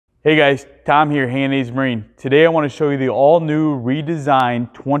Hey guys, Tom here, Hannay's Marine. Today I want to show you the all-new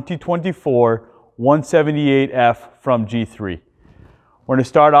redesigned 2024 178F from G3. We're going to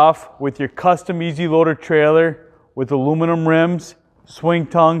start off with your custom easy loader trailer with aluminum rims, swing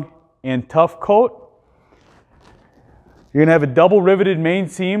tongue, and tough coat. You're going to have a double riveted main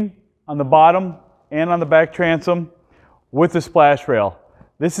seam on the bottom and on the back transom with a splash rail.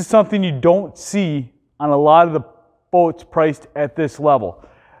 This is something you don't see on a lot of the boats priced at this level.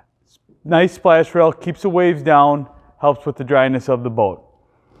 Nice splash rail, keeps the waves down, helps with the dryness of the boat.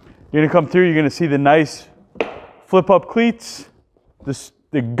 You're going to come through, you're going to see the nice flip up cleats,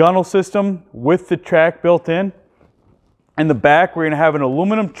 the gunnel system with the track built in. In the back we're going to have an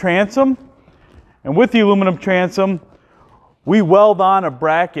aluminum transom, and with the aluminum transom we weld on a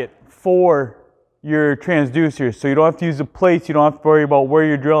bracket for your transducers, so you don't have to use the plates, you don't have to worry about where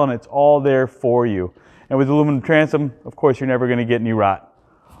you're drilling, it's all there for you. And with the aluminum transom, of course, you're never going to get any rot.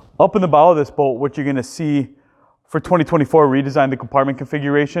 Up in the bow of this boat, what you're going to see for 2024, redesigned the compartment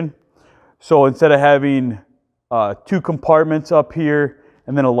configuration. So instead of having two compartments up here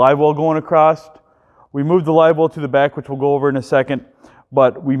and then a live well going across, we moved the live well to the back, which we'll go over in a second.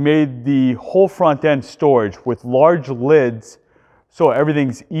 But we made the whole front end storage with large lids so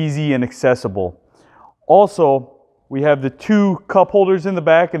everything's easy and accessible. Also, we have the two cup holders in the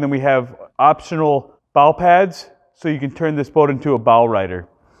back, and then we have optional bow pads so you can turn this boat into a bow rider.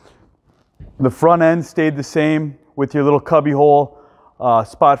 The front end stayed the same with your little cubby hole,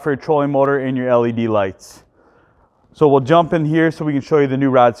 spot for your trolling motor, and your LED lights. So we'll jump in here so we can show you the new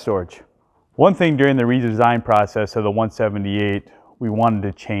rod storage. One thing during the redesign process of the 178 we wanted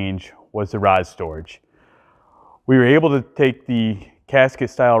to change was the rod storage. We were able to take the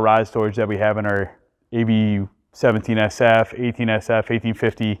casket style rod storage that we have in our AV17SF, 18SF,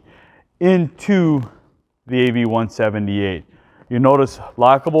 1850 into the AV178. You notice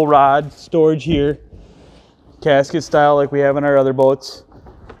lockable rod storage here, casket style like we have in our other boats,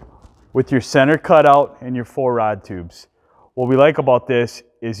 with your center cutout and your 4 rod tubes. What we like about this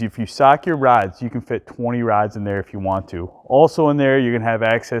is if you sock your rods, you can fit 20 rods in there if you want to. Also in there, you're going to have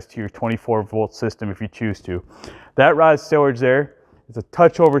access to your 24-volt system if you choose to. That rod storage there is a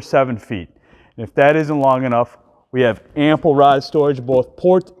touch over 7 feet. And if that isn't long enough, we have ample rod storage, both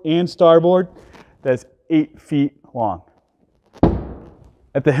port and starboard, that's 8 feet long.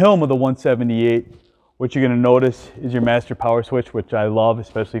 At the helm of the 178, what you're going to notice is your master power switch, which I love,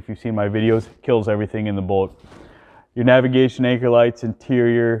 especially if you've seen my videos. It kills everything in the boat. Your navigation anchor lights,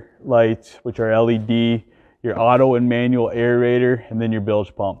 interior lights, which are LED, your auto and manual aerator, and then your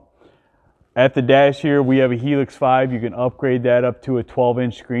bilge pump. At the dash here, we have a Helix 5. You can upgrade that up to a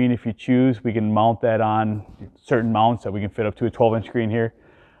 12-inch screen if you choose. We can mount that on certain mounts that we can fit up to a 12-inch screen here.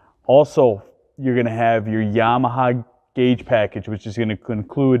 Also, you're going to have your Yamaha gauge package, which is going to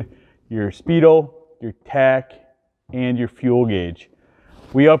include your speedo, your tack, and your fuel gauge.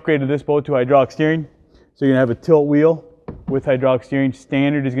 We upgraded this boat to hydraulic steering, so you're going to have a tilt wheel with hydraulic steering.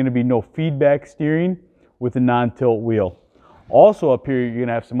 Standard is going to be no feedback steering with a non-tilt wheel. Also up here, you're going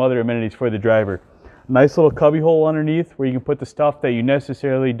to have some other amenities for the driver. A nice little cubby hole underneath where you can put the stuff that you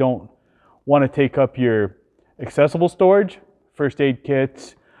necessarily don't want to take up your accessible storage, first aid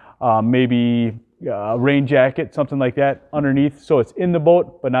kits, maybe a rain jacket, something like that underneath, so it's in the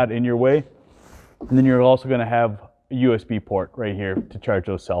boat but not in your way. And then you're also going to have a USB port right here to charge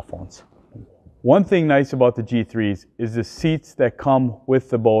those cell phones. One thing nice about the G3s is the seats that come with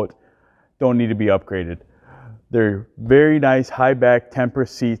the boat don't need to be upgraded. They're very nice high back Tempur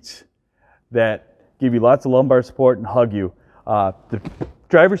seats that give you lots of lumbar support and hug you. The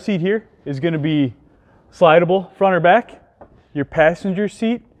driver's seat here is going to be slidable front or back. Your passenger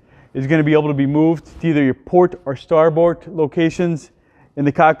seat is going to be able to be moved to either your port or starboard locations in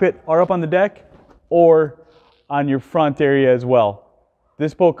the cockpit or up on the deck or on your front area as well.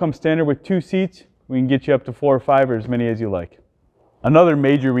 This boat comes standard with 2 seats. We can get you up to 4 or 5 or as many as you like. Another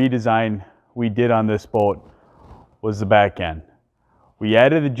major redesign we did on this boat was the back end. We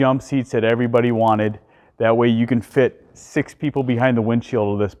added the jump seats that everybody wanted. That way you can fit 6 people behind the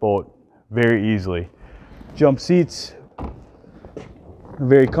windshield of this boat very easily. Jump seats,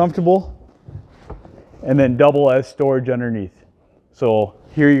 very comfortable, and then double as storage underneath. So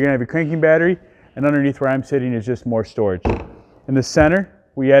here you're gonna have your cranking battery, and underneath where I'm sitting is just more storage. In the center,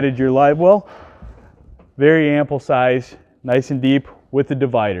 we added your live well, very ample size, nice and deep with the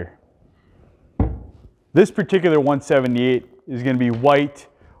divider. This particular 178 is gonna be white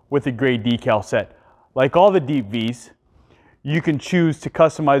with a gray decal set. Like all the deep V's, you can choose to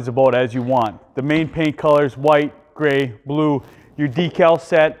customize the boat as you want. The main paint colors, white, gray, blue. Your decal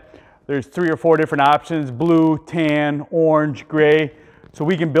set, there's 3 or 4 different options: blue, tan, orange, gray. so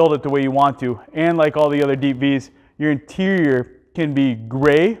we can build it the way you want to. And like all the other deep Vs, your interior can be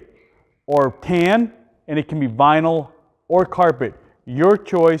gray or tan, and it can be vinyl or carpet. Your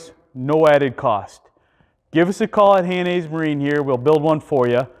choice, no added cost. Give us a call at Hannay's Marine here. We'll build one for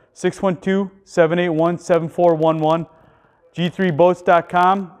you. 612-781-7411.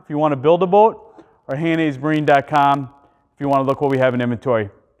 G3boats.com if you want to build a boat, or hannaysmarine.com if you want to look what we have in inventory.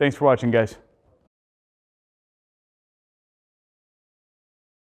 Thanks for watching, guys.